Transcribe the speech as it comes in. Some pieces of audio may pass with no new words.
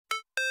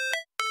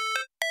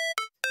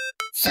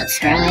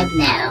Subscribe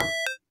now.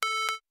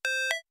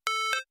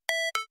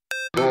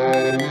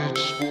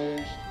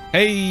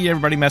 Hey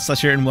everybody, Matt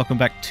Slash here, and welcome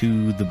back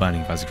to The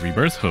Binding of Isaac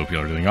Rebirth. Hope y'all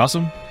are doing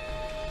awesome.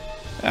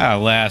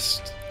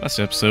 Last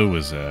episode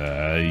was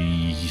yeah.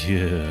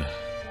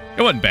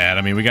 It wasn't bad.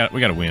 I mean, we got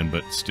a win,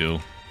 but still,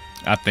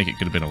 I think it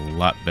could have been a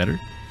lot better.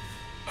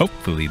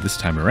 Hopefully this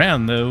time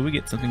around, though, we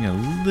get something a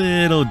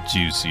little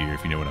juicier,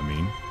 if you know what I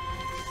mean.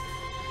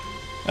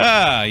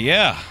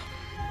 Yeah.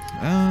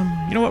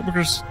 You know what?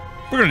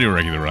 We're gonna do a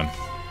regular run.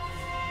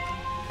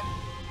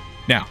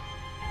 Now,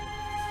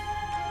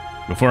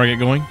 before I get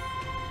going,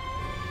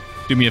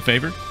 do me a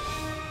favor.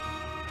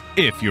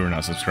 If you are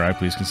not subscribed,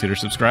 please consider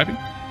subscribing.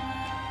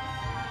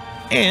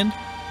 And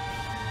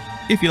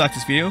if you like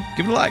this video,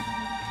 give it a like.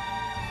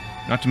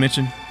 Not to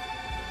mention,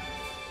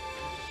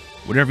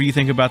 whatever you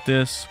think about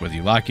this, whether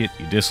you like it,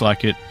 you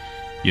dislike it,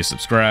 you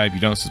subscribe, you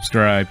don't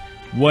subscribe,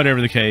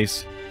 whatever the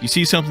case, you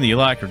see something that you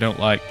like or don't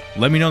like,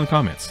 let me know in the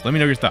comments. Let me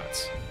know your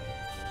thoughts.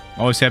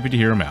 Always happy to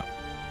hear them out.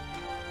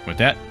 With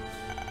that,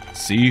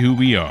 see who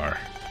we are.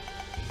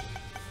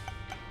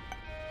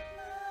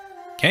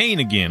 Cain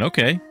again.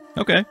 Okay.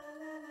 I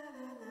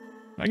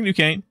can do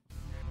Cain.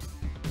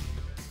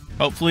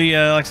 Hopefully,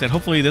 like I said,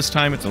 hopefully this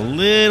time it's a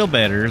little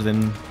better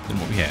than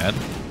what we had.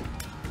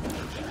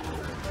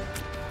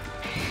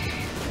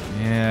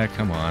 Yeah,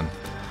 come on.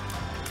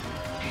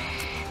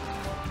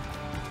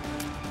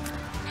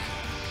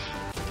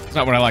 It's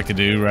not what I like to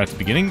do right at the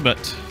beginning,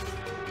 but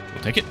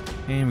we'll take it.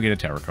 And we get a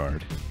tower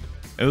card.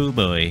 Oh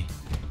boy.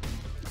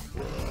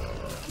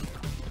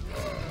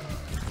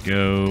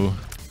 Go.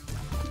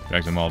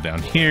 Drag them all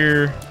down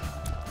here.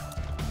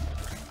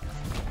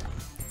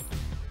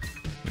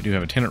 We do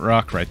have a tenant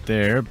rock right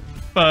there,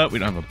 but we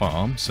don't have a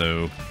bomb,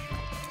 so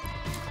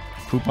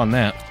poop on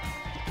that.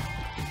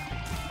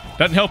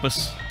 Doesn't help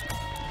us.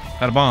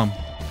 Got a bomb.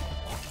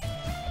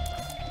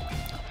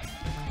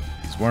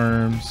 These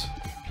worms.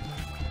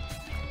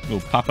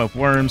 Little pop-up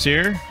worms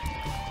here.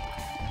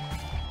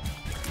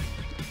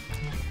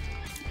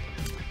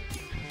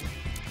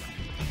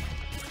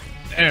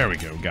 There we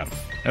go. Got it.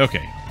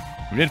 Okay.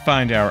 We did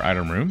find our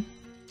item room.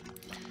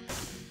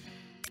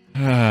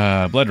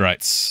 Blood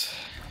rights.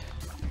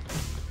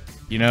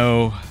 You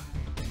know,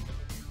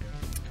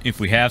 if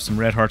we have some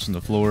red hearts on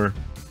the floor,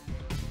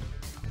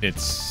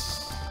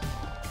 it's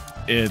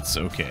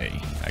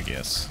okay, I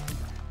guess.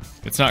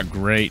 It's not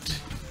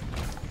great.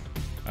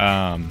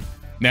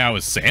 Now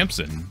with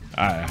Samson,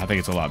 I think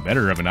it's a lot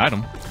better of an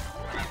item.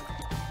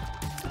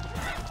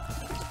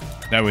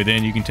 That way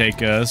then you can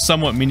take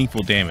somewhat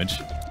meaningful damage.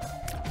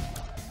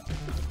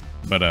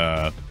 But,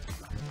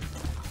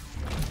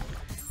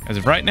 as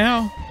of right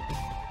now,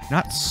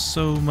 not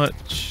so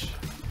much.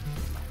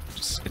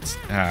 Just, it's,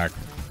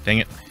 dang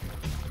it.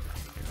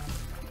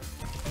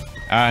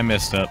 I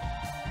messed up.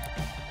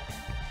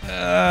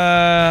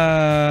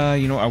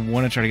 You know, I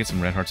want to try to get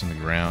some red hearts on the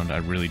ground. I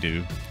really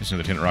do. There's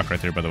another tenant rock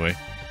right there, by the way.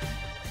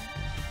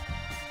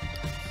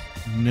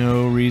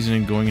 No reason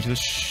in going into the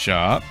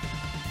shop.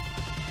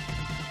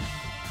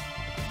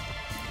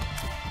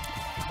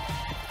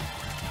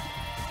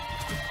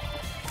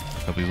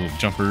 A couple of these little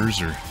jumpers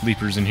or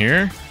leapers in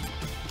here.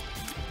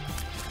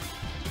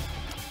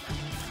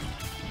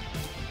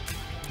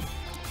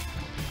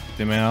 Get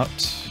them out.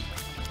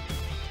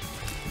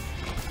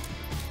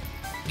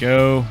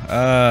 Go.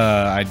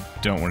 I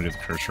don't want to do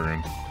the curse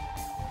room.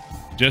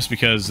 Just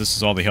because this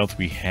is all the health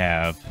we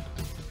have.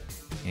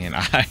 And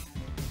I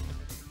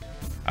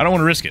don't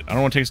want to risk it. I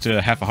don't want to take us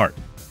to half a heart.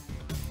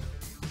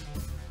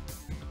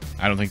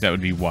 I don't think that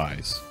would be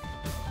wise.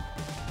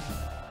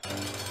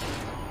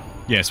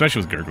 Yeah,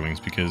 especially with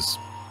Gurglings, because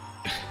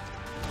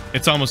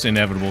it's almost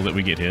inevitable that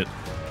we get hit.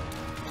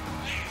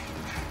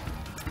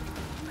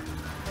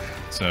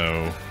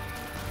 So,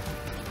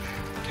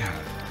 God,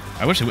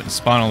 I wish they wouldn't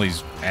spawn all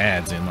these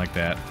ads in like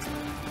that.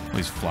 All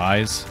these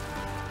flies.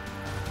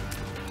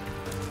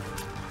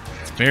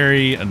 It's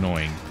very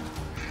annoying.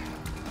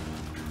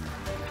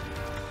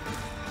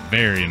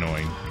 Very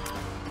annoying.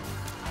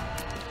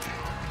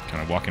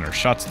 Kind of walking our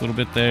shots a little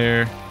bit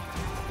there.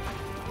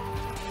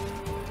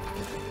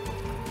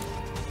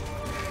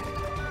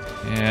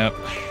 Yep.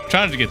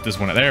 Trying to get this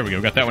one out. There we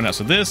go. Got that one out.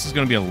 So this is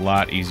going to be a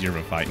lot easier of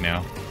a fight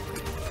now.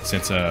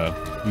 Since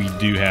we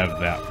do have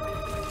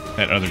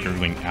that other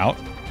Gurgling out.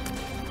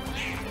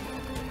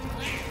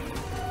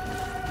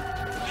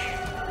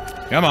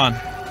 Come on.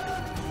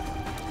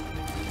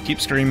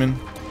 Keep screaming.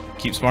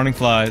 Keep spawning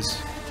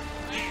flies.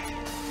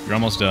 You're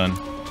almost done.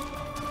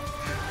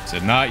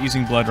 Said not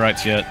using blood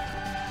rights yet.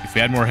 If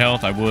we had more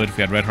health, I would. If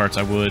we had red hearts,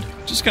 I would.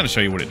 Just kind of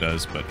show you what it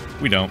does, but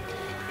we don't.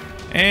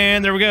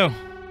 And there we go.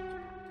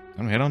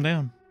 I'm gonna head on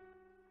down.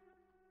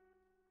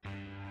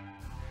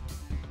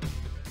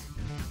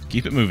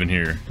 Keep it moving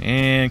here.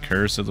 And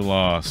Curse of the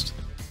Lost.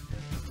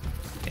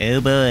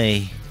 Oh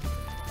boy.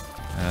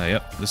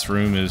 Yep, this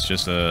room is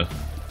just a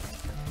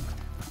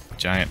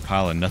giant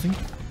pile of nothing.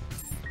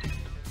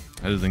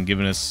 Other than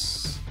giving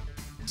us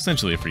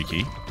essentially a free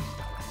key.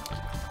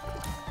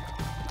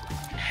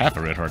 Half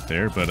a red heart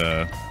there, but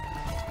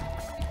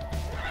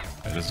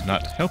That does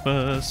not help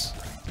us.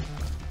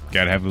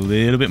 Gotta have a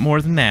little bit more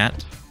than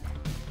that.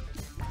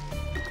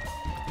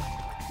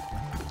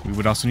 We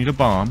would also need a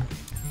bomb.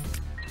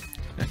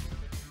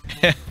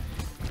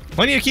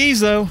 Plenty of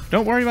keys, though.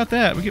 Don't worry about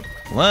that. We get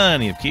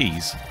plenty of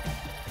keys.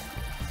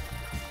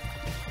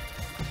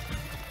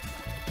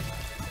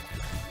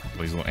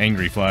 These little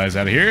angry flies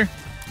out of here.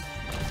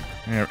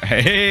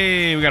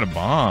 Hey, we got a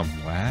bomb.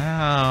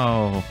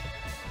 Wow.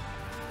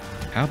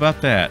 How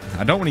about that?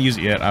 I don't want to use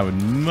it yet. I would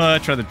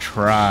much rather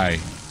try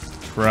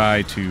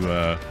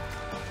to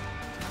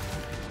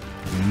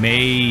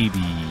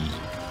maybe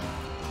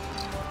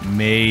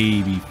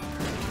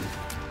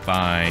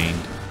find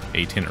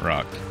a Tenant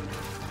Rock.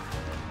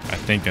 I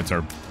think that's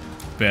our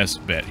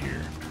best bet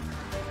here.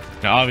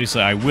 Now,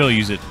 obviously, I will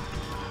use it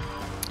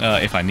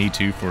if I need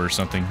to for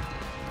something,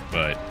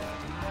 but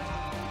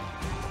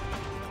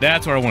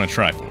that's what I want to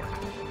try for.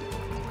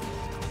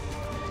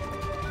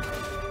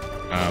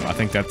 I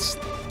think that's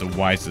the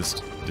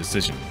wisest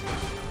decision.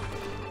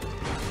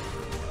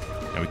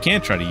 Now we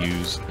can try to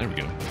use... There we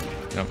go.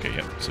 Okay,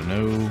 yep. So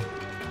no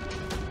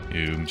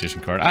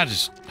Magician card. I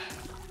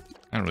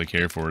don't really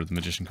care for the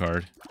Magician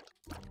card.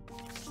 I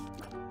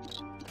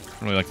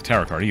don't really like the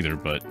Tower card either,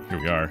 but here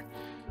we are.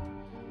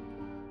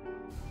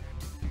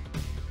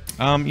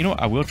 You know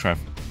what? I will try...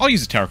 I'll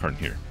use the Tower card in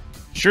here.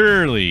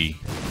 Surely.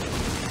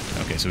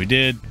 Okay, so we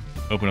did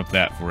open up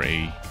that for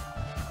a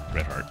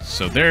red heart.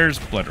 So there's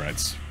Blood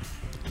Rites.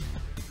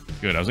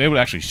 Good. I was able to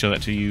actually show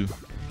that to you.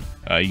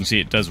 You can see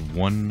it does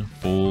one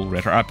full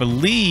red heart. I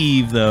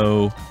believe,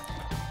 though,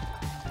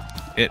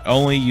 it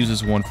only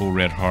uses one full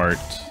red heart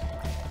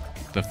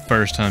the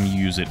first time you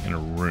use it in a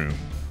room.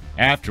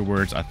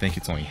 Afterwards, I think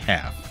it's only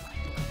half.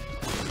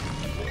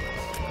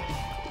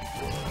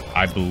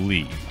 I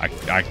believe.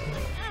 I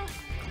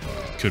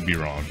could be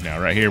wrong. Now,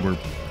 right here, we're...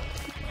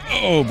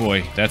 Oh,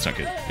 boy. That's not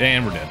good.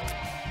 And we're dead.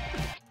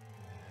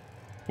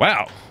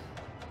 Wow.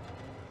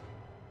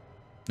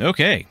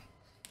 Okay.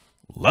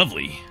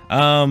 Lovely.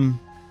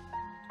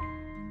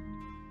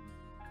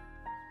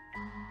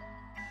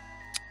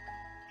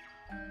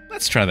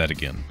 Let's try that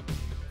again.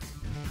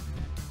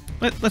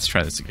 Let's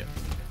try this again.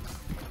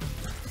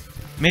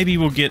 Maybe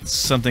we'll get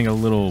something a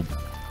little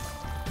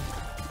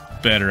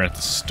better at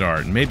the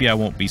start. Maybe I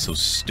won't be so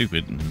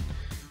stupid and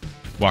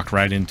walk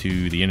right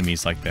into the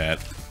enemies like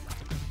that.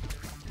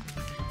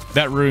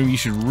 That room, you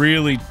should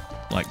really,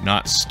 like,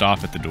 not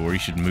stop at the door. You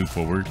should move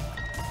forward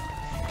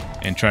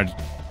and try to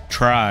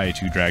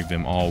drag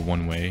them all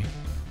one way.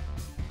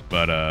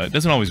 But it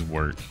doesn't always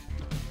work.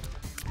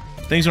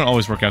 Things don't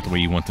always work out the way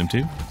you want them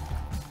to,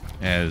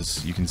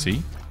 as you can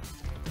see.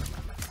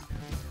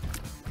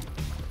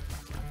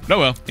 Oh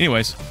well,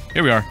 anyways,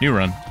 here we are, new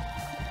run.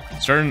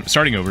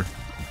 Starting over.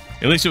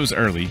 At least it was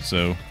early,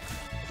 so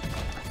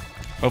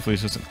hopefully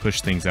this doesn't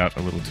push things out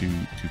a little too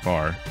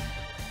far.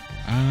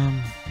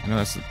 I know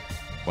that's the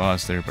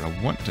boss there, but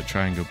I want to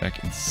try and go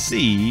back and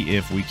see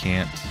if we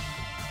can't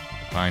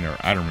find our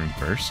item room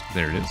first.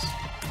 There it is.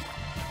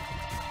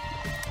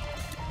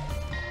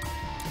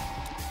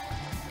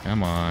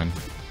 Come on.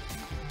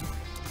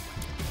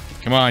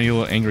 Come on, you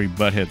little angry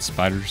butthead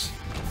spiders.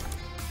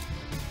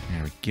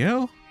 There we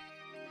go.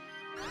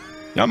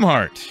 Yum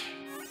Heart.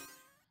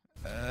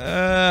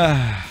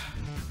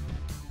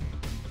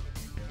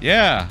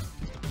 Yeah.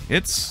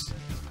 It's...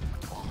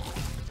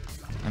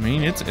 I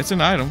mean, it's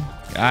an item.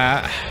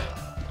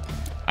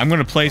 I'm going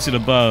to place it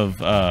above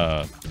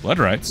Blood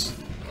Rites.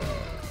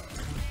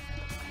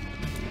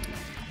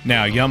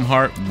 Now, Yum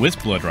Heart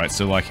with Blood Rites.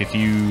 So, like, if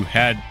you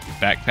had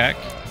Backpack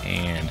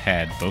and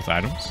had both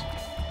items,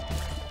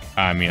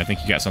 I mean, I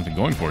think you got something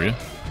going for you.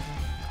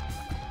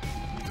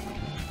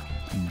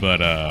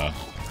 But,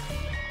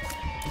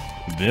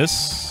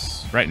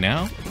 this right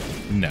now?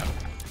 No.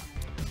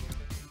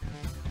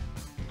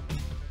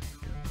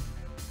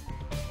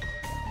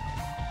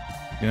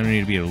 Gonna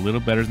need to be a little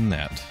better than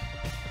that.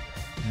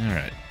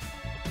 Alright.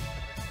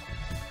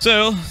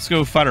 So, let's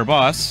go fight our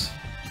boss.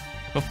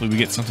 Hopefully we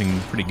get something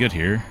pretty good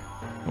here.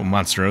 Oh,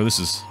 Monstro, this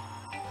is...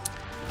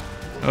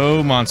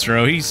 Oh,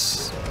 Monstro,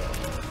 he's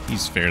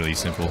fairly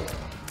simple.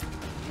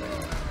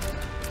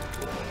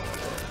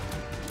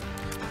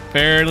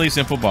 Fairly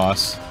simple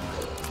boss.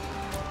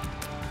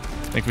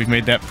 I think we've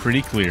made that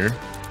pretty clear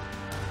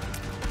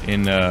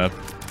in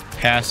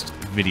past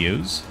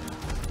videos,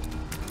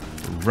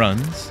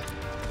 runs.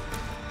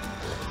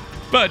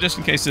 But just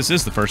in case this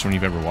is the first one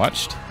you've ever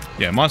watched,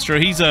 yeah,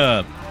 Monstro, he's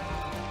a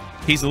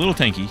little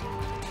tanky.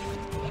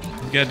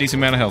 He's got a decent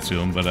amount of health to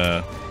him,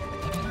 but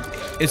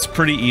it's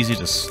pretty easy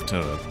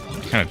to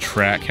kind of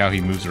track how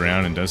he moves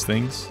around and does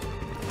things.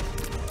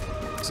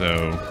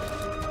 So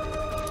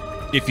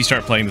if you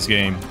start playing this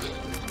game,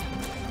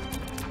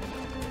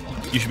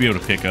 you should be able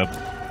to pick up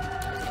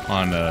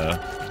on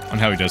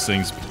how he does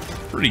things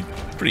pretty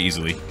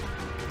easily.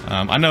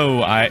 I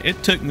know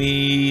it took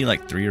me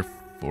like 3 or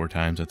 4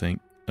 times, I think,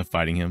 of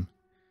fighting him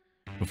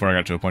before I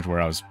got to a point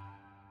where I was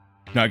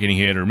not getting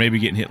hit, or maybe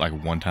getting hit like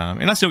 1 time.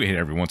 And I still get hit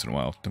every once in a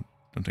while. Don't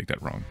take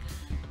that wrong.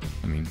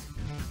 I mean,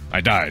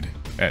 I died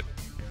at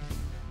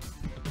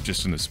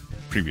just in this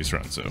previous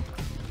run, so...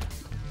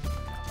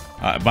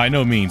 by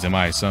no means am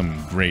I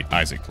some great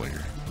Isaac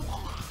player.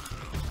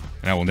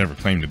 And I will never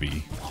claim to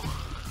be.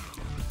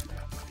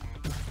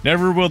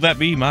 Never will that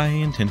be my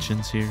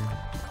intentions here.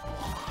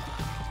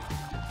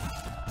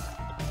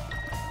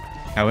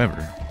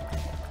 However,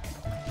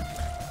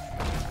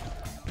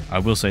 I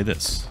will say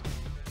this.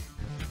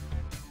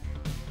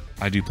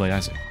 I do play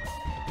Isaac.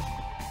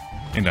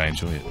 And I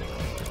enjoy it.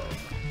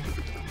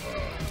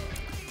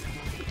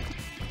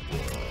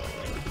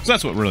 So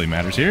that's what really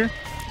matters here.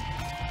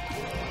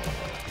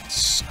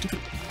 Stupid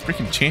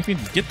freaking champion,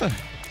 get the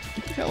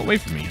hell away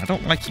from me. I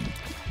don't like you.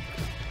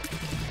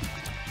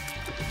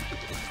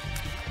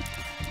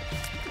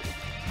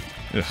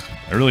 Ugh,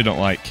 I really don't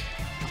like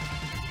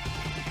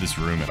this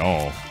room at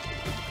all.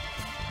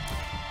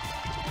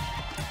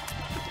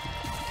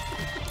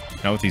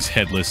 Not with these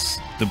headless,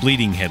 the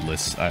bleeding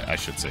headless, I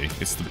should say.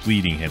 It's the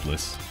bleeding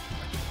headless.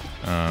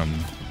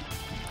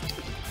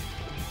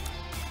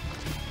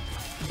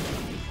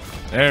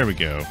 There we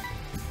go.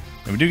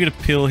 And we do get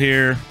a pill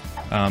here.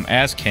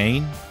 As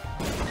Cain,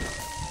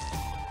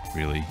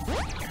 really,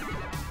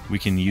 we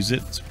can use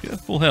it. So we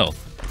got full health.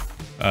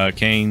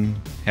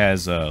 Cain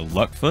has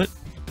Luck Foot,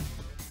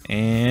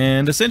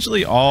 and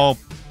essentially all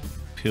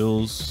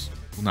pills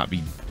will not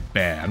be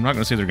bad. I'm not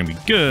going to say they're going to be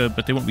good,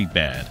 but they won't be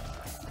bad.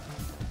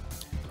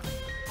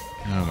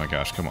 Oh my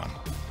gosh, come on.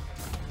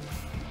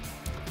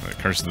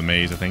 Curse of the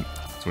Maze, I think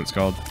that's what it's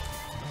called.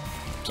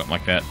 Something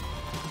like that.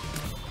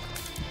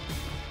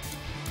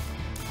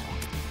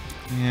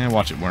 Yeah,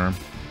 watch it, worm.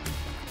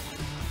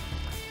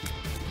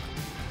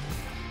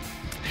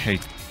 I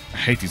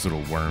hate these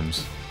little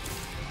worms.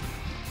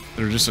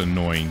 They're just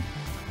annoying.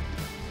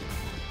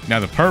 Now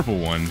the purple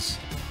ones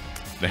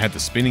that had the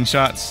spinning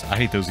shots, I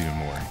hate those even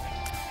more.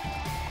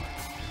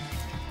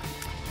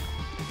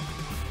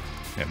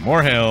 They have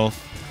more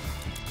health.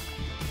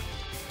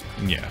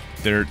 And yeah,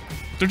 they're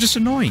just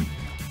annoying.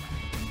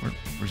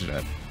 Where's it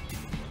at?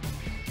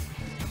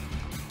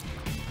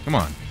 Come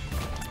on.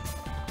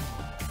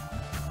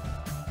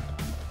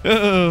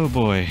 Oh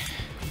boy.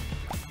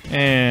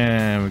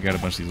 And we got a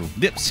bunch of these little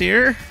dips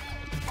here.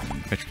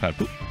 Petrified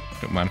poop.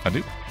 Don't mind if I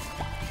do.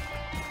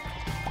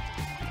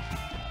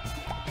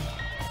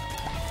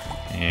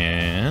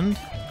 And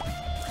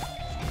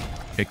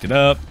picked it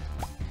up.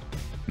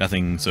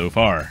 Nothing so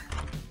far.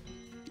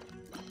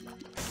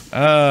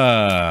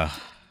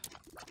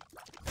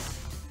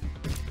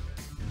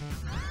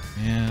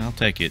 Yeah, I'll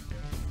take it.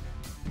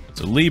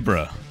 So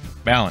Libra,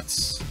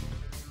 balance.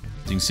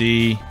 As you can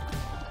see,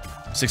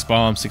 6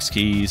 bombs, 6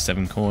 keys,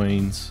 7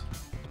 coins,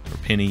 or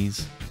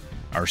pennies.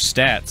 Our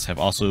stats have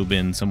also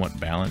been somewhat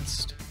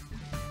balanced.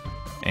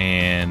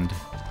 And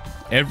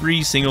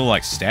every single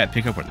like stat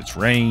pickup, whether it's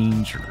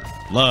range or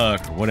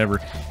luck or whatever,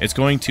 it's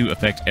going to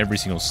affect every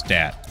single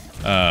stat.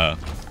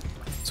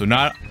 So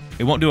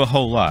it won't do a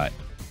whole lot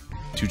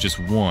to just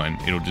one.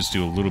 It'll just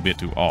do a little bit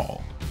to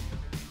all.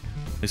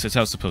 At least that's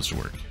how it's supposed to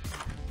work.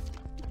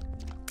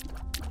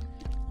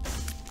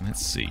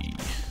 Let's see.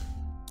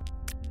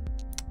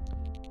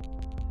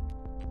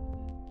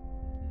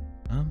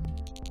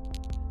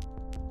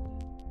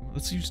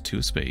 Let's use 2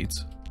 of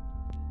spades.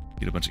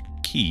 Get a bunch of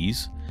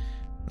keys.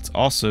 Let's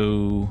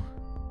also...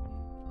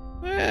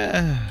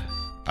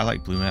 I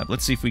like blue map.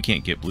 Let's see if we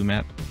can't get blue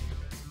map.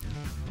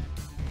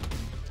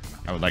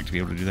 I would like to be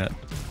able to do that,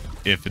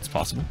 if it's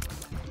possible.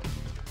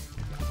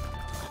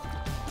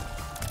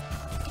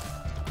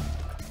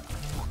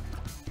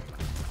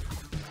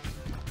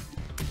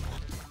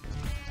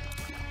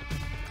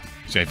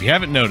 So if you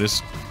haven't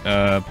noticed,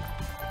 I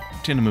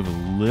tend to move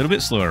a little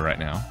bit slower right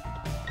now.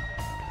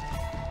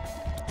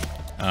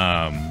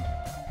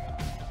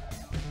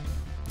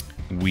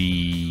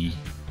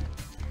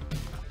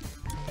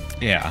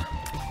 Yeah,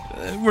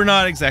 we're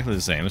not exactly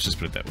the same. Let's just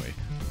put it that way.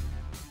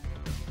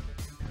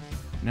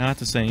 Not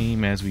the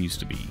same as we used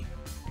to be.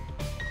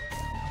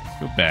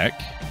 Go back.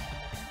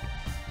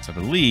 So I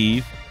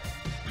believe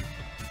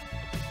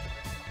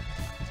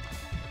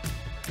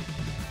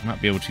I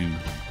might be able to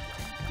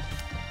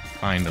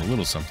find a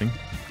little something.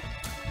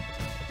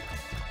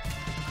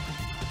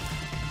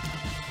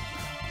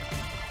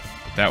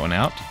 Get that one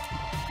out.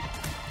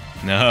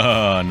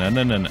 No.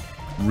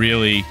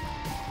 Really?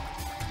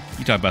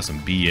 You talk about some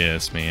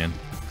BS, man.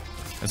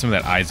 That's some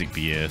of that Isaac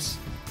BS.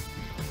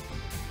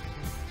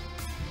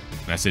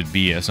 And I said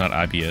BS, not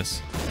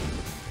IBS.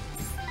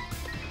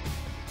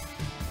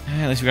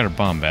 At least we got our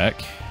bomb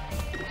back.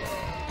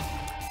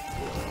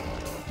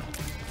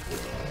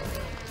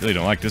 Really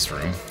don't like this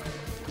room.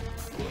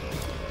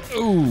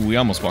 Ooh, we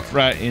almost walked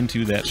right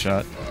into that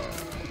shot.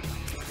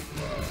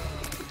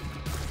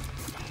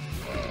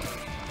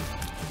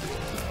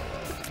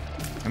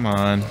 Come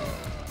on.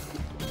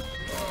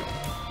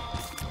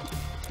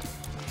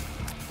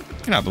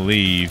 I cannot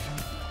believe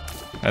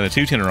out of the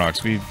 2 Tenor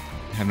Rocks, we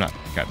have not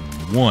gotten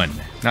one.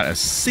 Not a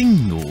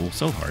single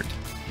soul heart.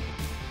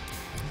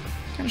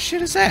 What kind of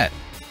shit is that?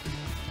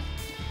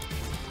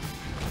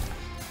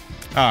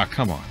 Ah,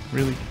 come on.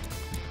 Really?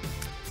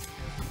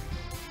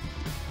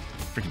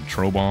 Freaking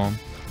troll bomb.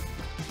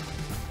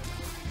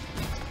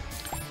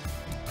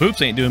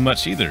 poops ain't doing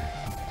much either,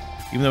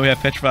 even though we have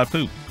petrified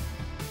poop.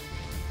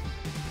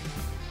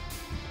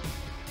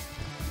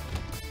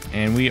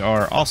 And we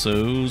are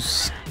also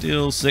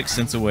still 6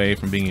 cents away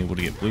from being able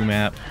to get blue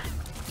map,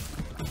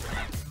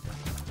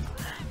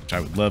 which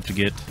I would love to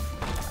get.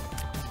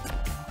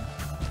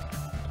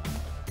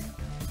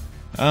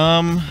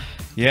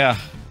 Yeah,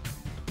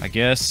 I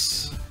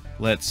guess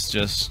let's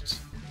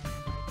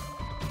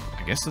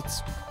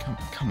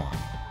come on.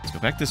 Let's go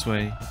back this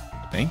way.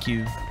 Thank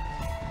you.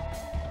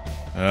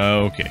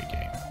 Okay,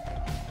 game.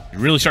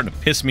 You're really starting to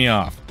piss me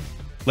off.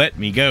 Let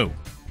me go.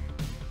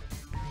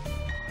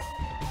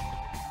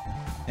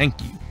 Thank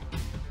you.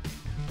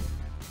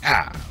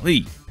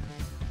 Lee.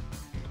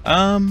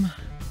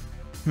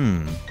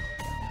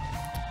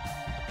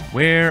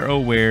 Where, oh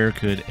where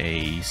could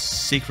a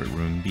secret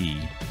room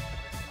be?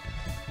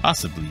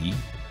 Possibly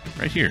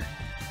right here.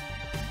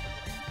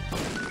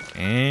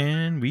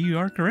 And we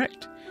are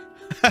correct.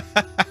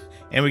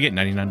 And we get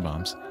 99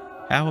 bombs.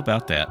 How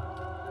about that?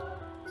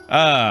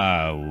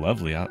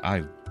 Lovely.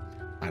 I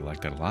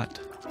like that a lot,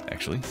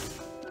 actually.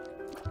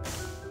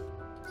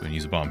 Go and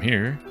use a bomb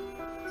here.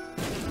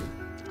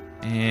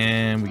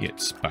 And we get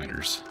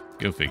spiders.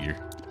 Go figure.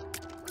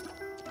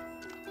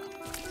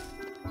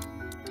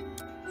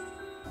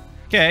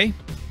 Okay.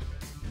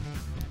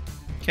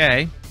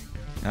 Okay.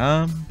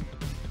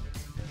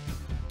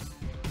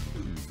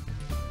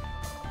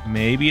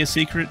 Maybe a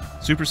super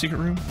secret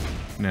room?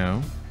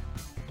 No.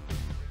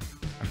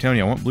 I'm telling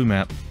you, I want blue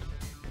map.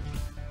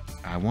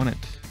 I want it.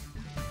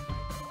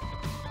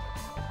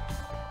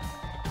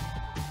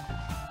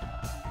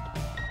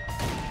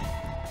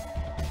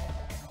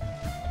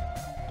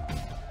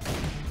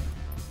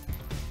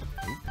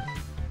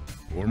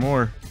 Four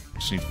more.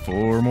 Just need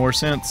 4 more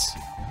cents.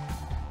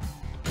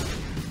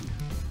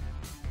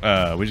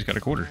 We just got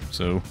a quarter,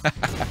 so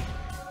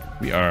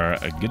we are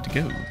good to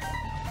go.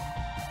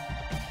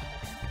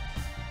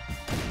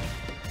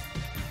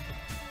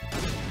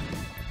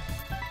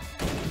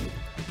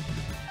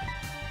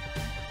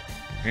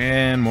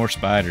 And more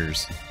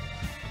spiders.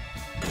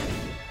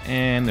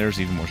 And there's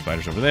even more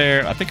spiders over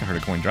there. I think I heard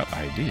a coin drop.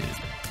 I did.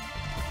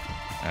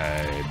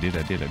 I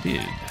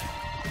did.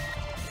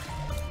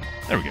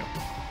 There we go.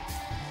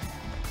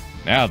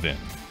 Now then.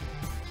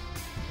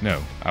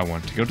 No, I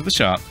want to go to the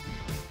shop.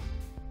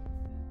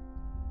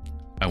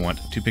 I want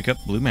to pick up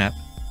blue map.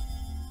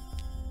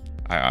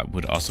 I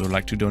would also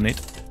like to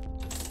donate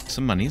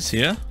some monies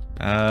here.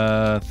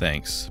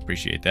 Thanks.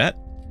 Appreciate that.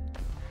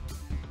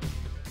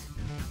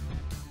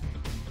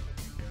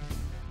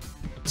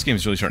 This game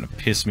is really starting to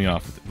piss me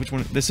off. Which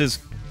one? This is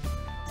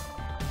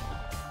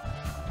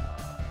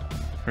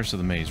Curse of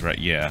the Maze, right?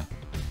 Yeah.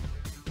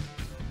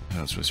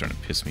 Oh, it's really starting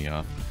to piss me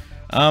off.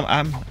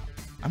 I'm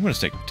gonna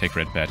take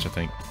Red Patch, I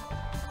think.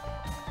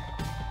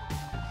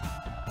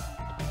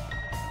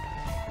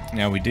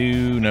 Now we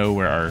do know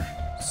where our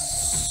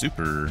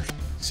super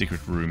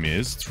secret room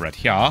is. It's right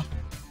here.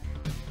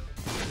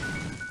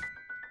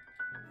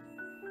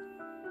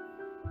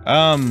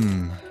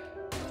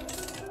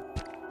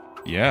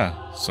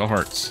 Yeah, soul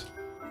hearts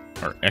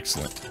are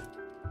excellent.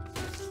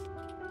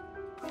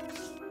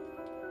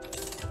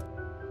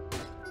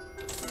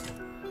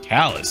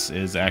 Callus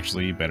is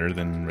actually better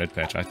than Red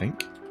Patch, I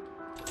think.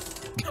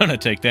 Gonna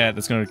take that.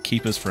 That's gonna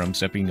keep us from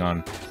stepping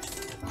on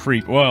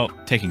creep. Well,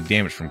 taking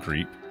damage from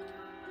creep.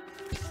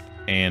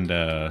 And,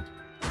 I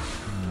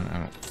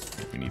don't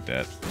think we need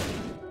that.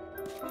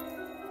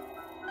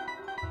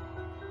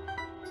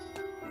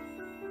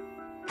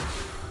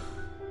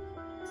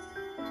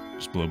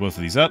 Just blow both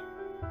of these up.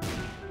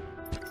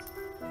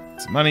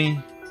 Some money.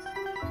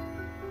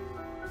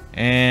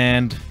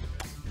 And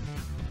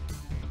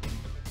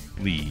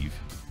leave.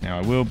 Now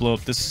I will blow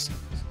up this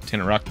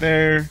Tenant Rock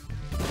there.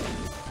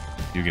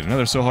 You get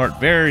another soul heart.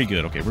 Very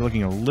good. Okay, we're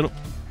looking a little...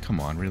 Come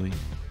on, really?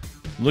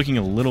 Looking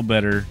a little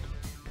better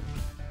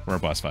for our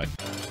boss fight.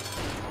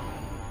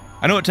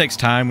 I know it takes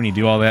time when you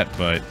do all that,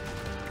 but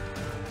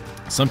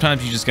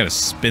sometimes you just gotta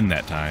spend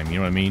that time, you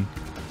know what I mean?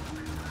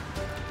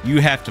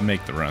 You have to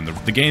make the run.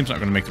 The game's not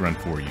gonna make the run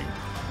for you.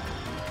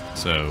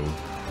 So...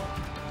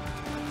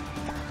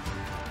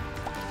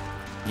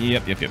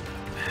 Yep.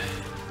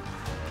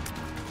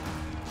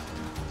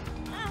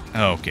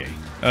 Okay.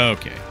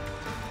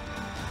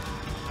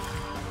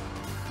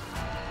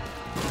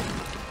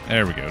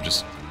 There we go.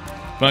 Just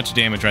a bunch of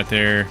damage right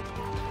there.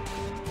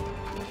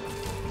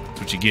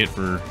 That's what you get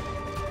for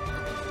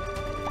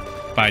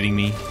fighting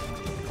me.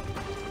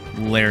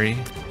 Larry.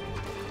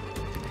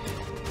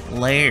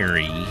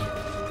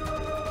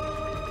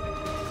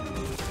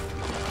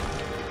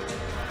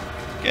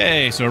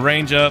 Okay, so a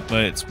range up,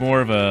 but it's more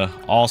of a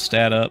all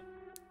stat up.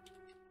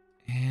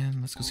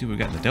 And let's go see what we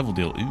got in the devil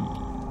deal.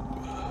 Ooh.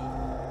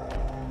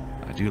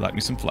 I do like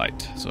me some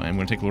flight, so I'm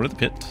going to take Lord of the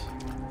Pit.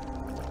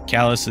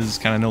 Callus is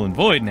kind of null and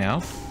void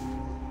now.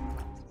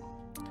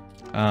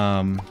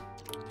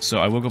 So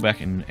I will go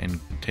back and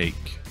take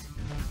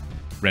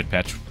Red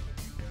Patch.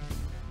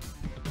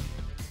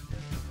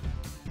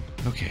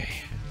 Okay.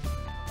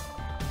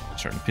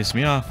 Starting to piss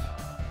me off.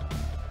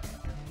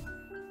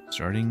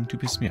 starting to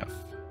piss me off.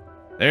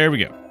 There we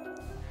go.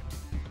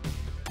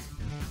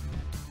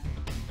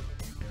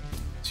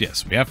 So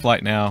yes, we have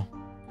flight now.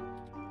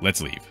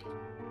 Let's leave.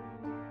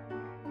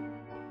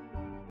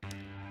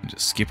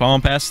 Just skip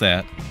on past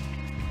that.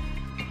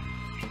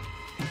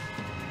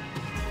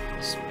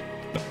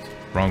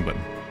 Wrong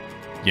button.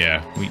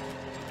 Yeah, we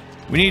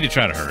need to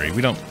try to hurry.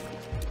 We don't...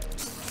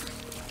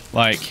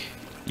 Like,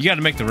 you got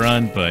to make the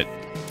run, but...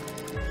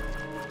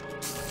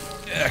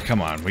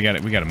 come on, we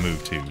got to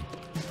move too.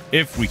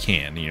 If we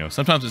can, you know.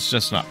 Sometimes it's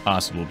just not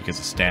possible because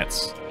of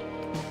stats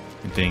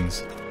and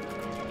things.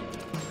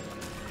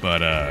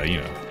 But, you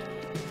know,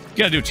 you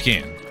got to do what you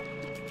can.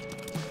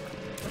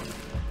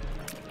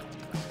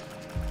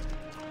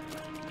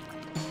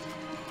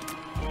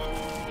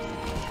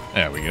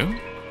 There we go.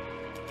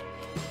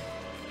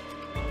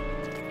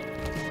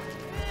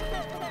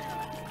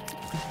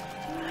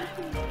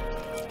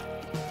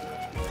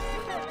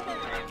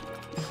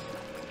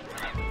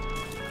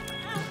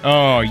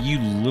 Oh, you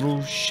little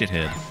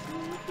shithead.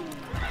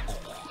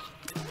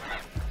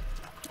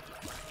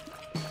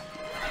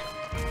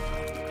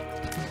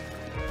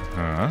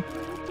 Huh?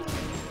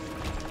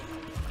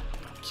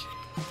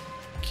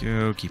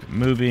 Go, keep it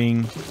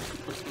moving.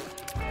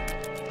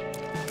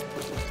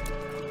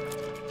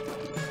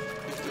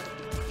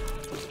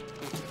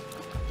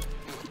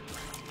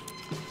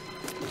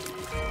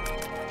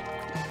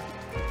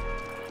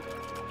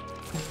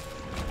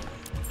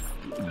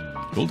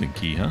 Golden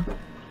key, huh?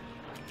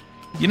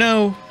 You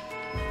know,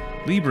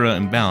 Libra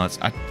and balance,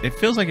 it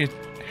feels like it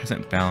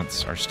hasn't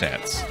balanced our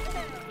stats.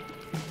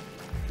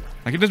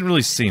 Like, it doesn't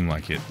really seem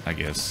like it, I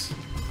guess.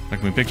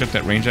 Like, when we picked up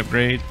that range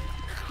upgrade,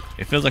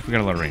 it feels like we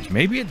got a lot of range.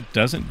 Maybe it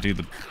doesn't do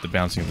the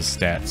balancing of the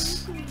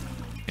stats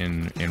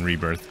in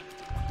Rebirth.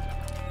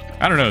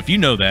 I don't know. If you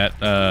know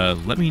that,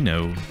 let me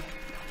know.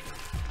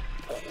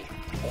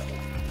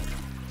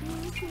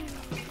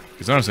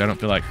 Because honestly, I don't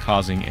feel like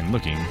pausing and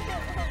looking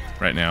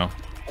right now.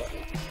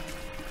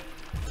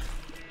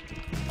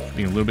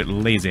 Being a little bit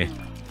lazy.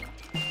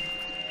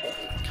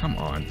 Come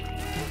on.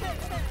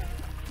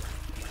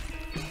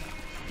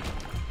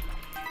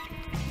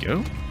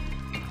 Go.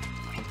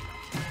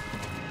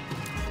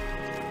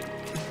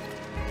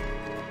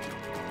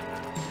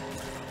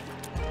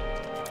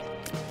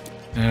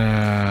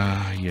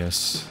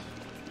 Yes.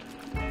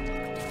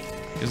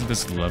 Isn't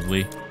this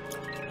lovely?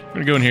 I'm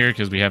gonna go in here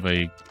because we have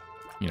a,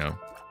 you know,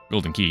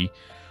 golden key.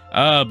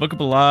 Book of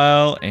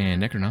Belial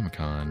and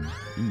Necronomicon.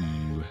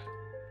 Ooh.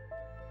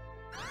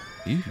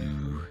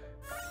 Ooh.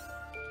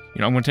 You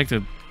know, I'm going to take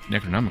the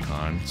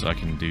Necronomicon so I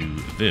can do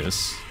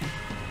this.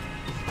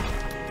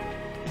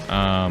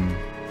 I'm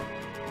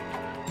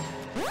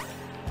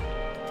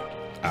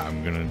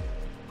going to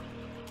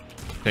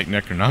take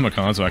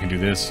Necronomicon so I can do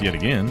this yet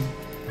again.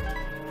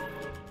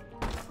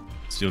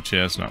 Steel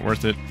chest, not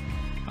worth it.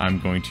 I'm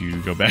going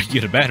to go back and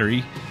get a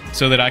battery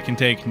so that I can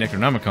take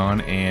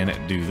Necronomicon and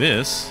do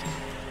this.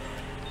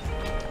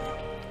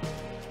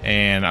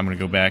 And I'm going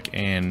to go back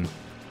and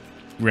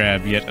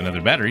grab yet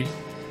another battery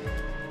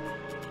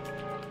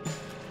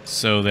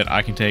so that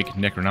I can take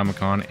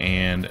Necronomicon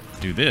and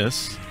do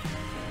this.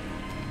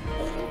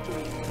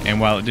 And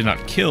while it did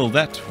not kill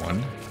that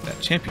one, that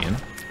champion,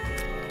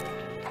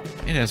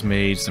 it has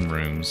made some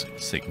rooms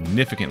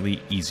significantly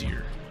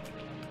easier.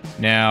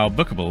 Now,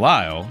 Book of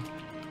Belial,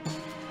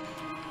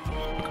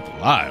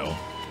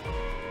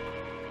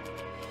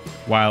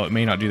 while it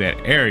may not do that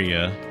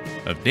area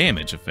of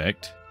damage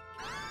effect,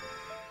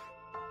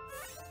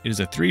 it is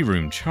a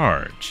 3-room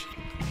charge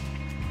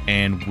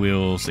and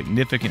will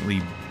significantly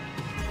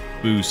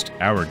boost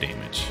our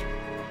damage.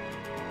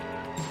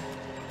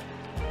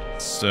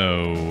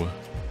 So,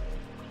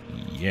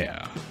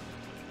 yeah.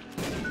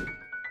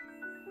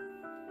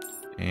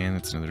 And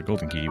that's another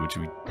golden key, which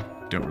we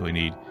don't really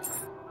need.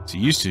 So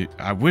used to,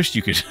 I wish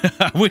you could,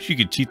 I wish you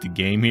could cheat the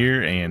game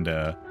here and,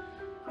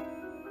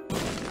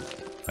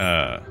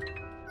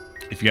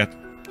 if you got,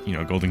 you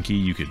know, a golden key,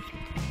 you could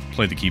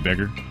play the key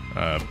beggar,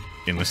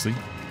 endlessly.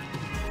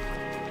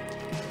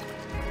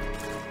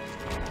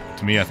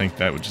 To me, I think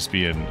that would just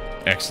be an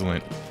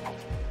excellent,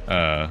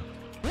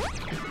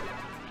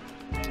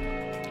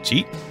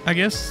 cheat, I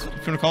guess,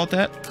 if you want to call it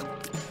that.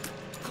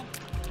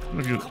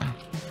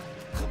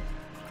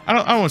 I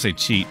don't want to say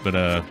cheat,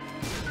 but,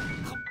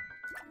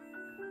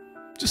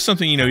 just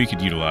something, you know, you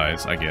could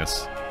utilize, I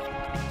guess.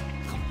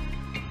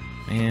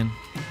 Man.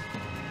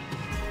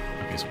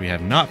 Okay, so we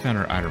have not found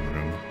our item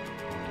room.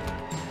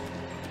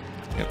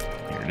 Yep,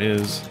 here it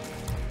is.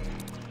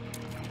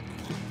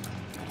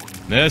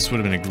 This would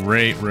have been a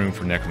great room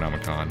for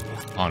Necronomicon,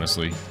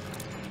 honestly.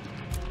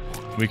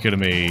 We could have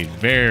made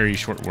very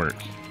short work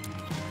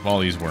of all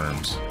these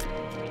worms.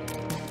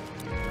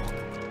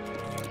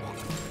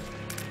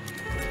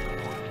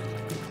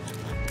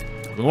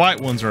 The white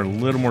ones are a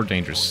little more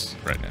dangerous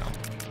right now.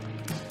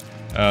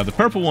 The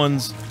purple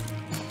ones,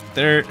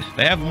 they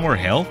have more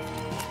health,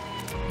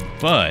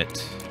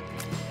 but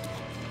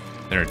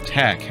their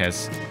attack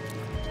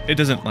it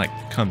doesn't like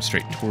come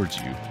straight towards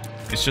you.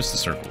 It's just the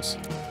circles.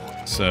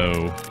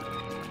 So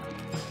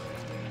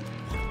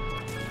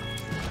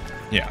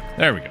Yeah,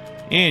 there we go.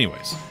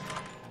 Anyways.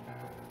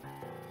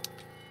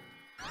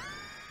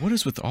 What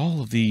is with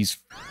all of these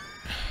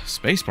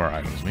spacebar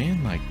items,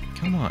 man? Like,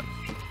 come on.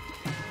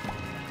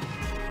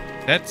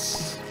 That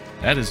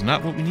is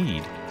not what we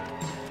need.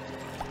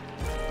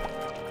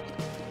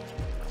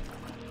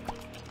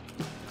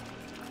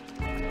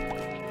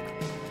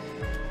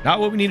 Not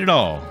what we need at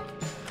all.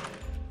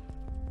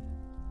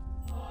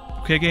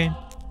 Okay, game.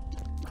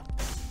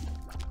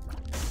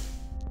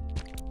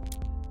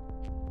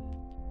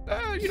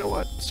 You know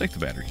what? Let's take the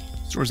battery.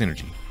 Stores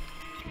energy.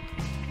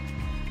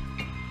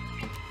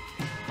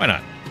 Why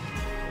not?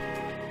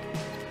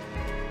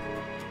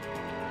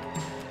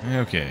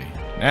 Okay.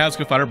 Now let's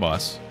go fight our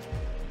boss.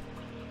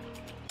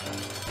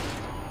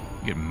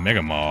 Get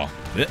Mega Maw.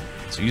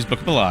 So use Book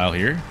of Belial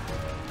here.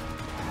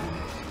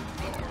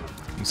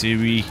 You can see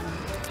we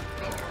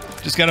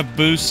just got a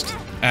boost.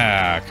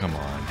 Ah, come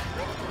on.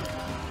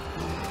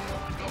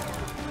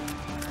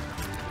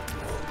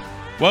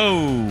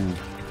 Whoa!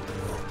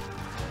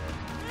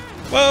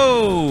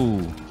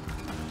 Whoa!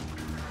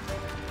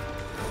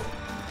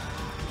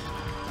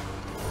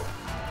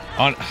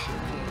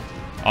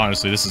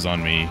 Honestly, this is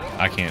on me.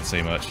 I can't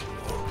say much.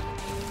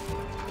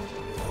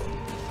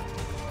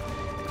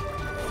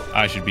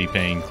 I should be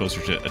paying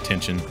closer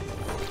attention to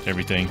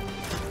everything.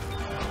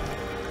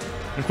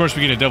 And of course,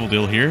 we get a double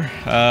deal here.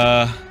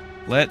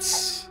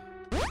 Let's...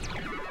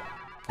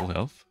 Full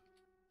health.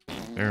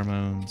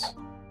 Pheromones.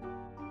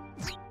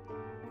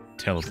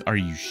 Are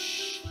you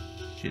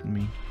shitting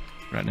me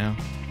right now?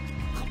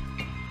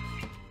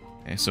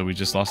 Okay, so we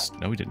just lost...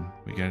 No, we didn't.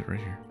 We got it right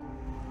here.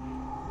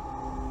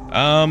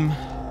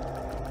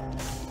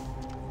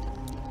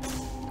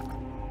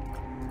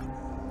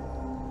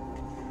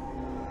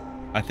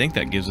 I think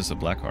that gives us a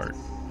black heart.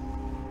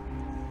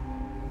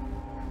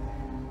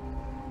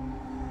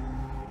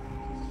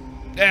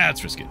 Yeah,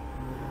 let's risk it.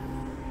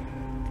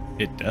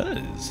 It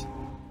does.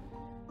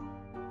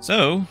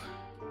 So,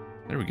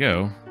 there we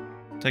go.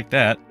 Take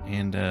that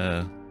and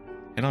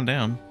head on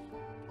down.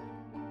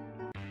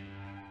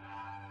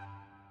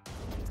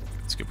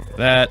 Let's skip over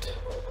that.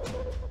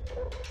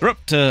 We're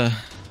up to,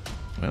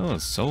 well, a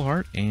soul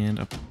heart and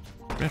a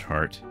red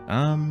heart. You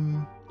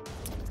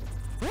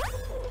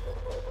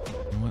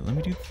know what? Let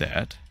me do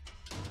that.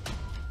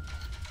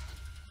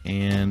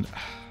 And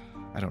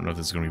I don't know if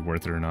this is going to be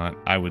worth it or not.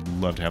 I would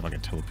love to have like a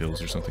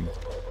telepills or something.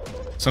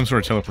 Some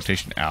sort of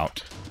teleportation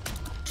out.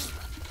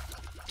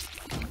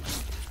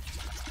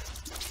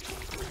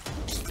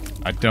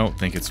 I don't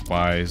think it's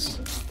wise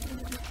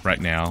right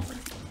now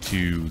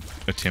to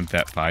attempt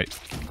that fight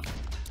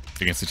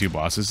against the two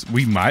bosses.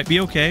 We might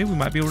be okay. We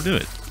might be able to do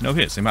it. No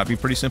hits. They might be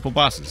pretty simple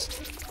bosses.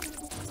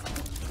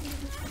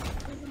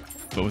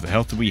 But with the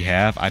health that we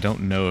have, I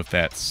don't know if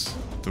that's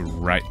the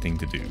right thing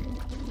to do.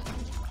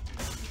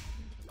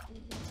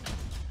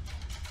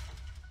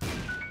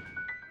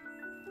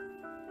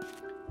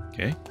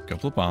 Okay, a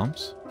couple of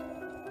bombs.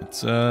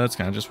 It's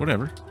kind of just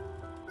whatever.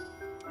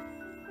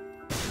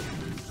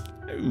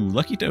 Ooh,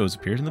 Lucky Doe's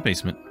appeared in the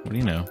basement. What do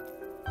you know?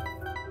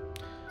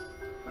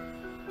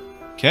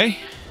 Okay.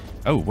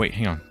 Oh, wait,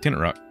 hang on.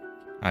 Tenant Rock.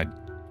 I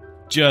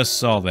just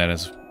saw that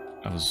as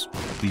I was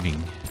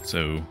leaving,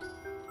 so...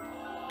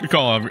 Good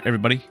call,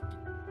 everybody.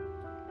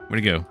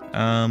 Way to go.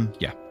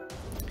 Yeah.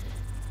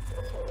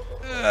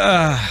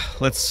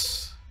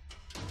 Let's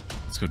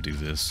go do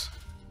this.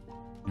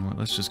 You know what?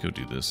 Let's just go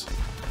do this.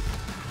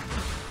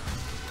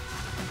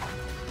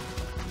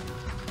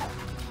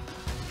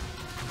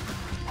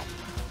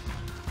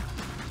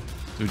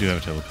 So we do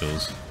have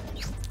telepills.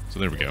 So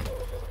there we go. Don't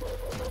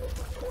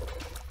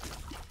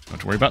have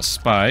to worry about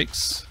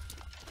spikes.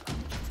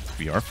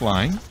 We are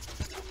flying.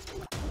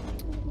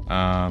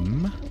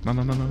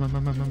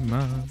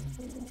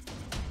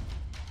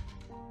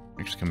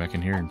 Just come back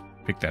in here and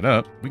pick that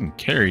up. We can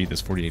carry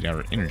this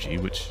 48-hour energy,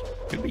 which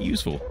could be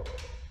useful.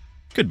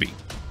 Could be.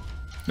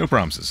 No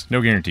promises.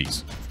 No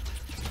guarantees.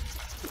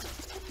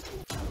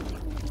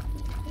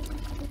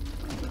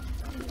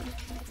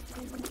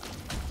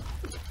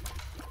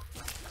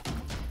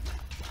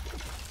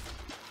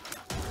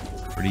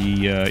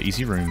 Pretty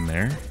easy room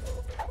there.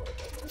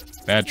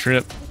 Bad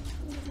trip.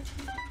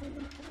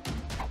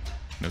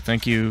 No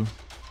thank you.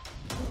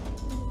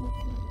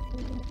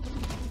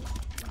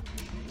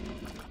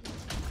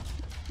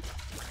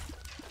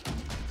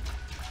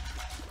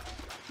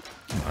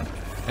 Come on.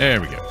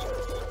 There we go.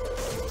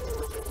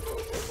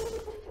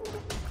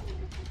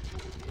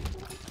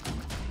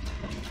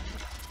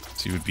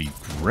 See, would be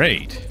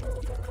great.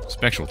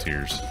 Spectral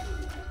Tears.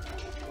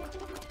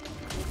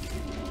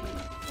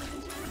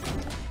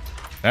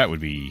 That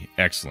would be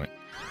excellent.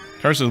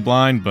 Curse of the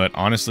Blind, but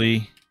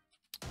honestly,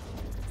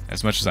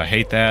 as much as I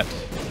hate that,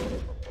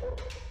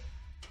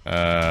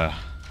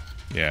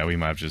 yeah, we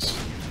might have just...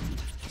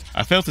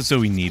 I felt as though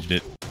we needed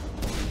it.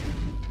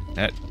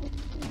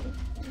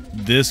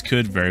 This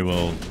could very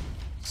well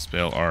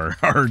spell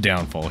our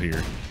downfall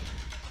here.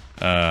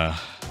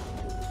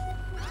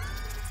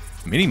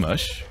 Mini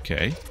Mush,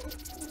 okay.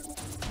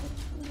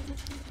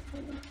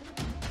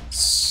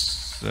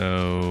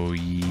 So,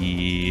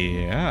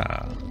 yeah.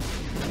 Yeah.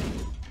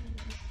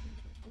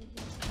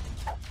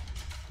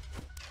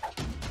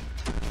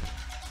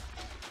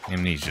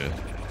 Amnesia.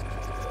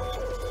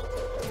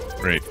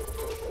 Great.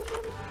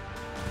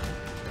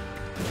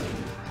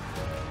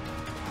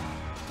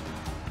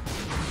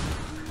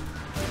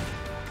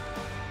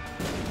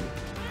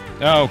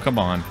 Oh, come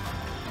on.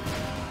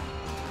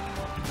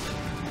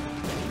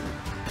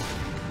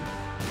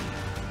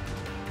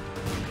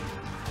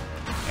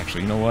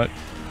 Actually, you know what?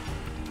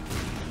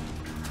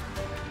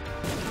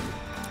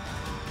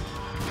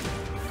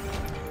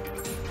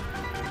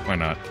 Why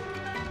not?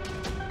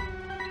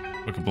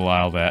 We could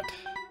Belial that.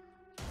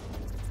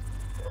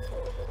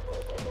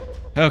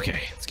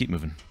 Okay, let's keep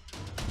moving.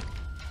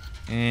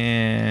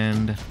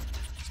 And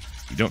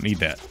you don't need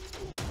that.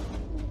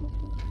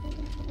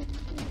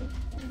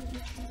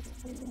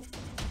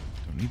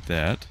 Don't need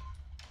that.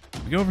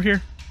 Can we go over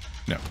here?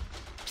 No.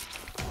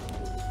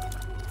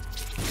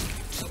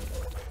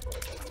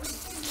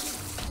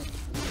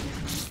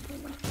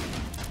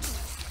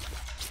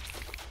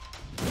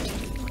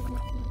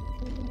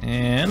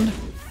 And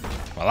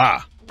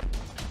voila.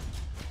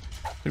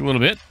 Took a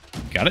little bit.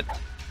 Got it.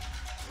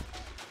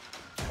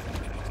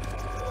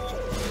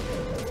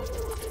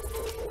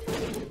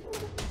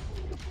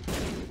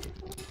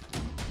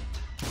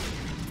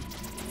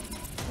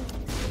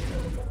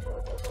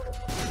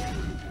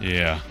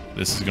 Yeah,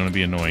 this is going to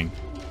be annoying.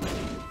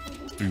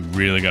 We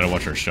really got to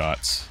watch our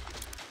shots.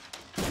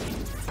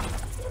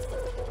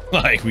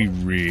 Like, we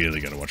really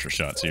got to watch our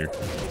shots here.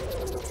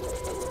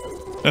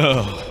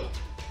 Oh,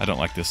 I don't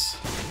like this.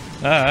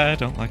 I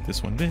don't like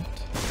this one bit.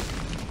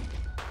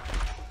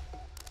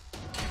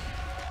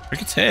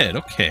 Break its head,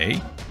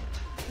 okay.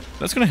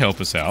 That's going to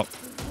help us out.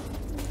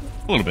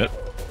 A little bit.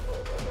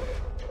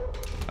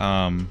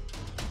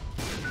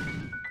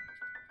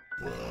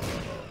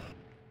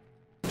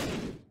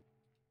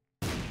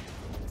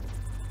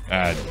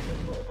 I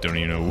don't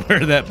even know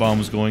where that bomb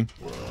was going.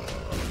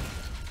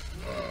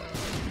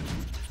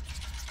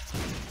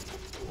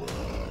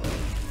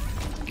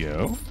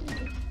 Go.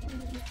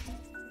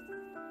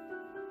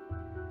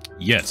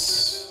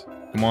 Yes.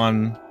 Come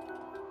on.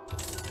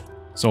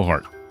 Soul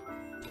Heart.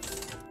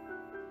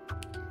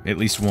 At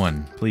least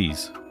one,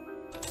 please.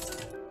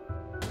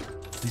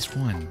 At least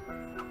one.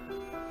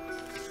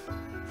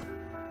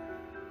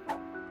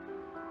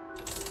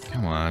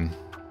 Come on.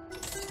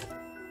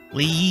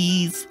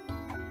 Please.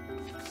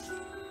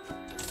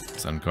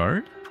 Sun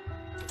card.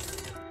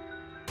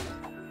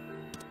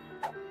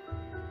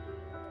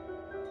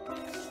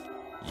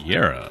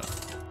 Yera.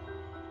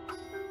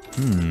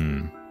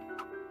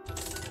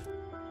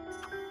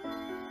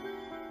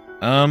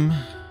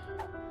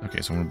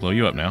 Okay, so I'm gonna blow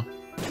you up now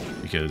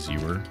because you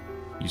were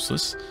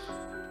useless.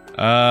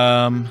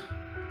 I'm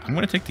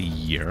gonna take the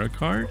Yera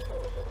card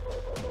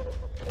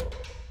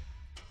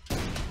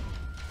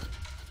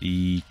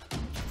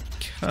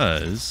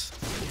because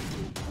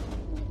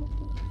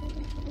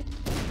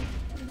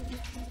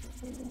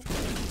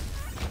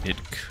it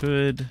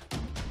could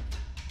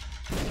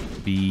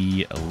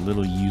be a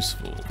little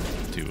useful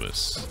to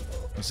us.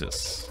 What's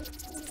this?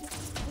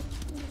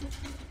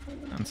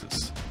 What's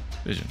this?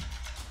 Vision.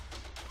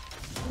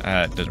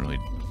 It doesn't really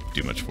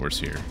do much for us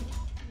here.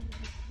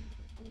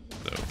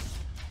 So,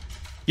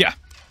 yeah.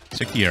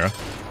 Check the arrow.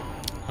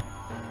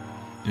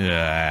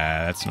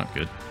 Yeah, that's not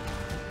good.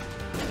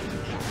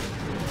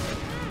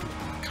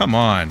 Come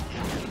on.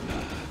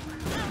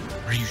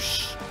 Are you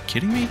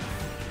kidding me?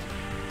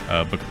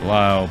 Book of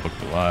Belial, Book of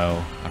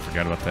Belial. I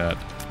forgot about that.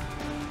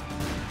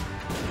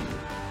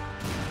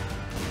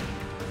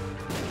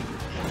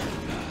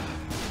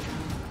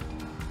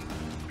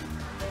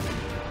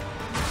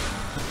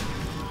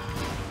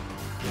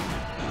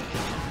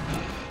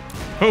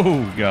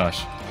 Oh,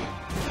 gosh.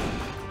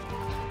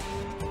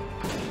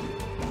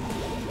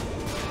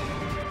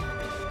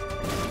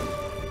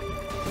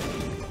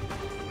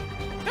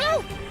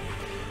 No!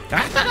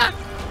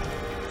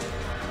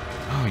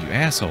 Oh, you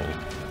asshole.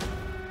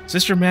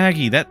 Sister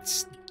Maggie,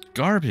 that's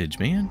garbage,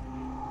 man.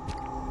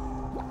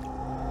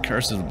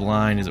 Curse of the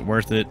Blind, is it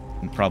worth it?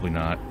 Probably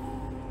not.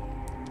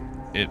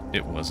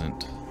 It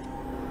wasn't.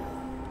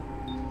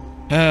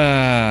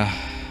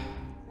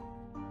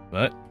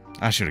 But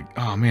I should have.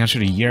 Oh man, I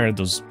should have Yera'd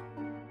those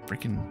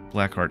freaking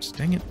black hearts.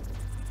 Dang it.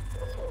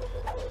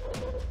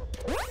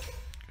 Go ahead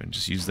and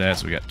just use that.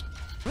 So we got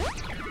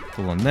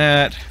pull on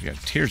that. We got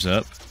Tears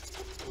Up,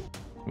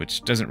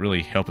 which doesn't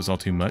really help us all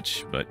too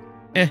much, but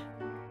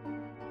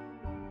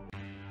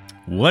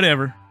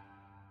whatever.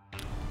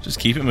 Just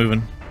keep it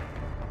moving.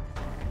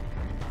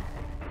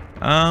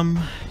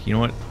 You know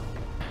what?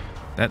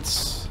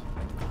 That's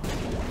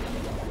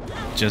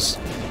just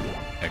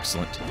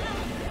excellent.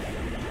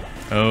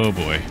 Oh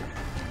boy.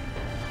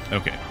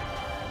 Okay.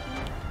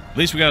 At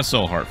least we got a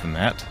Soul Heart from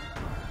that.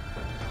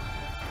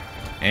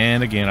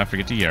 And again, I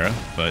forget to Yera,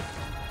 but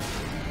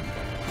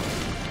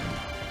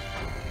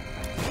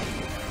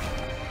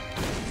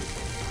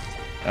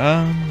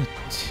the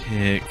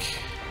tick.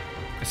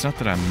 It's not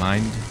that I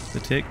mind the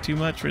tick too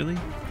much, really.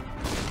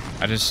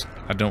 I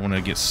don't want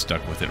to get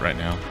stuck with it right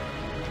now.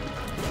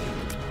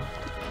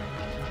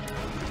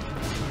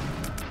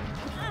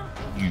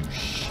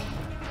 Yeesh.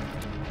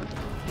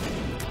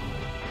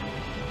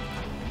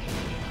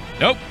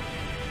 Nope.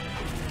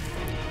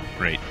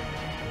 Great.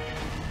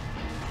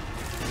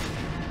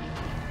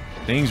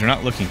 Things are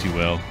not looking too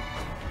well.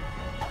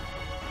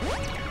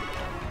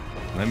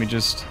 Let me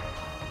just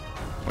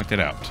point that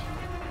out.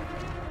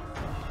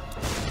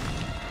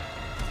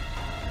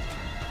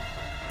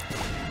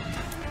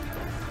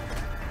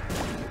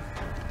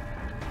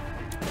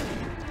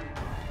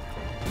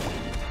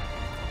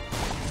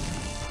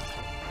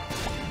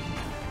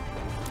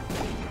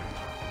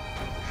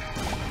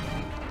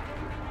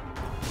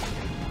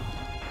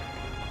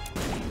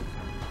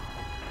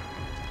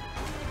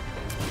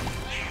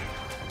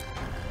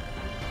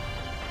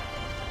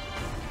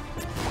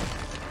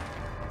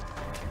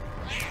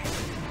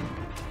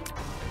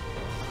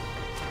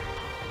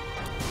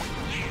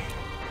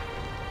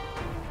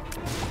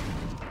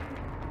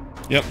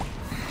 Yep.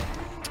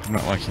 I'm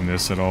not liking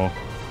this at all.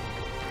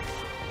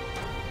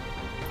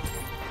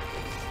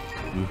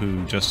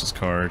 Woohoo, Justice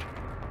card.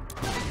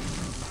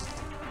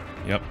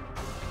 Yep.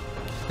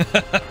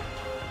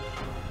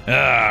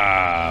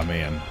 Ah,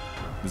 man.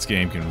 This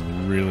game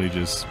can really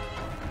just...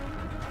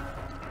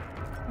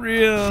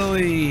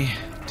 really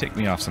tick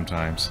me off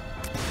sometimes.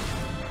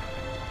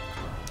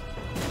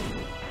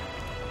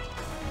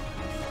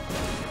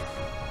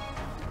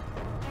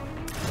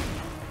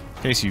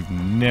 In case you've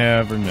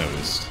never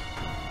noticed.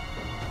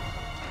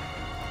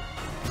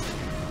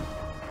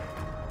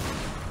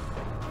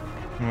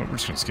 Well, we're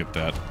just gonna skip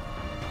that.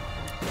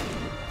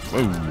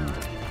 Whoa.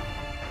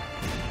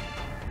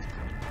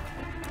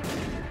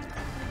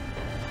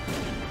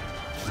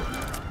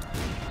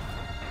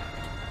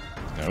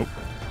 Nope.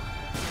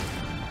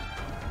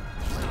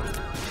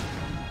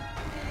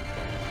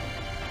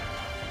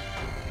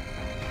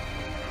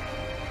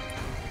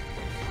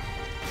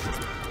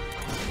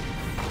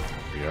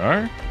 We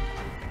are.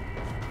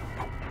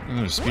 I'm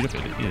gonna speed up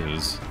it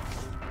is.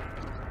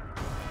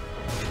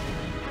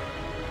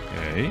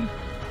 Okay.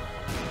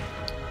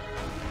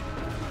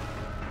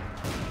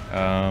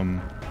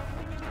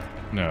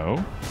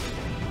 No.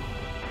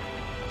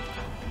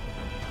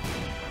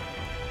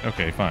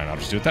 Okay, fine. I'll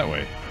just do it that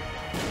way.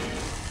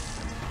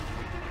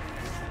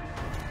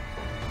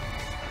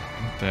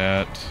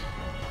 That.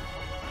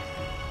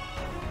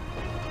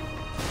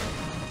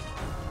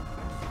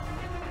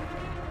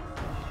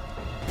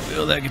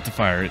 Will that get the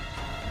fire? It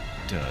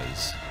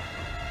does.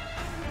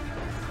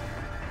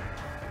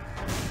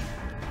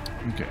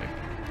 Okay.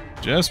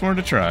 Just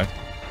wanted to try.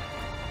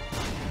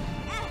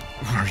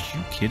 Are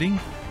you kidding?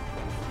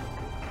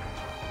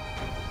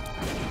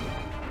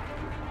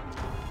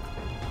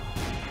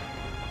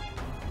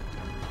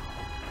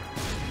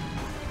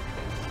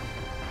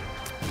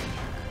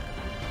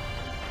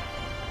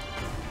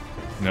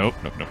 Nope,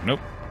 nope, nope, nope.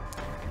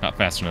 Not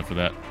fast enough for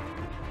that.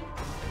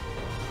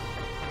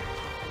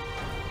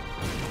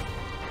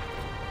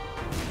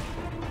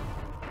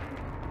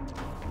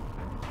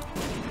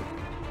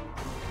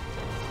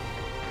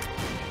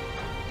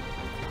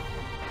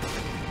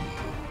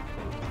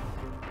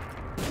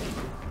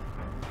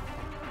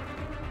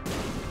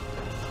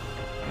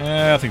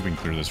 I think we can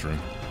clear this room.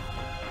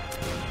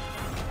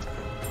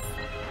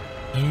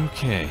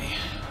 Okay.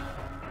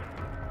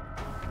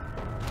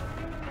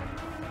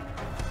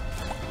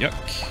 Yuck.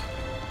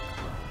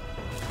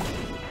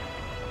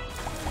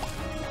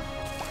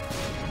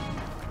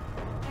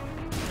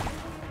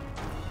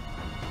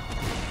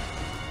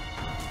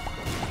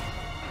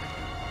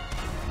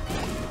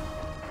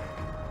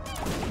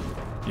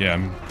 Yeah,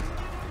 I'm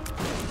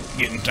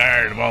getting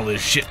tired of all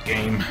this shit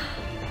game.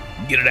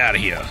 Get it out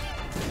of here.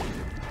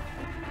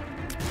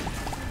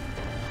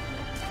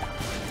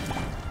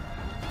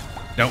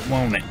 Don't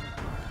want it.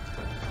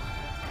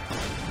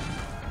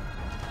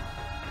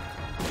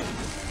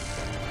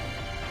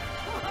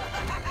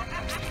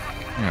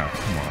 Oh,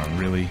 come on,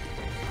 really?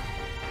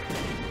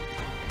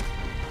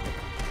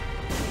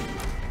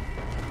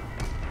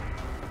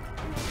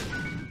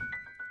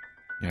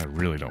 Yeah, I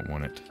really don't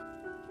want it.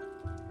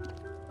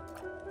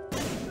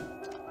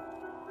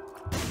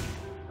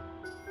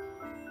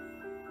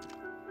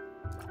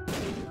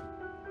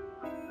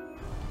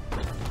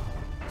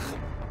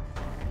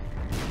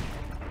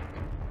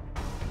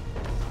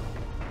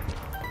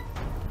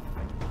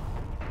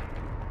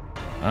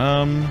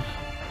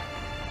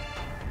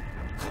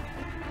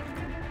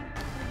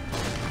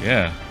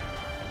 Yeah.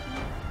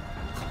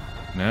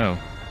 No.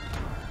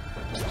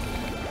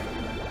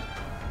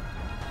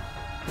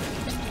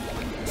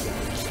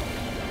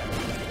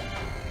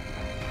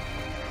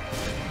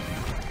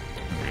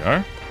 Here we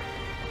are.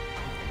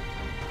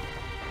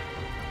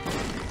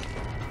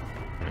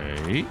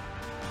 Okay.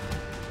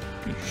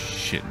 You're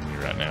shitting me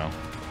right now.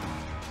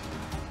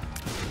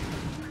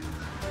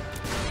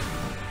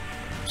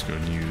 Just go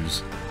and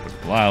use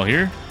Belial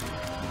here.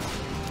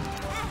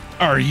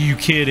 Are you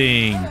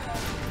kidding?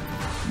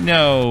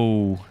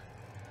 No.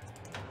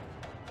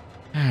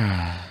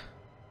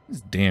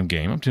 This damn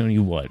game, I'm telling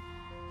you what.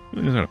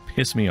 It's gonna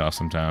piss me off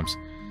sometimes.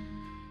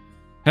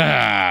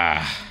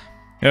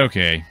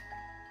 Okay.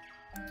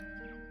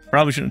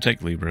 Probably shouldn't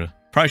take Libra.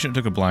 Probably shouldn't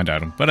have took a blind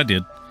item, but I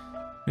did.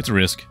 It's a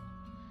risk.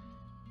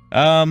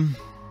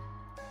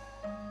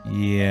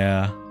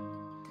 Yeah.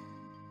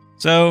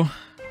 So,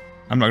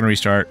 I'm not going to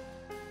restart.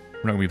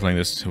 We're not going to be playing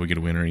this until we get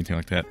a win or anything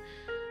like that.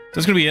 So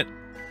that's going to be it.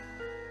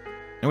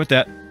 And with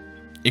that,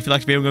 if you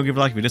liked the video, go give it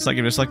a like. If you dislike,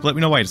 give it a dislike. But let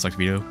me know why you disliked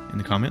the video in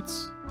the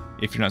comments.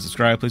 If you're not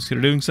subscribed, please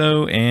consider doing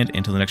so. And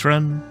until the next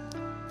run,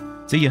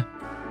 see ya.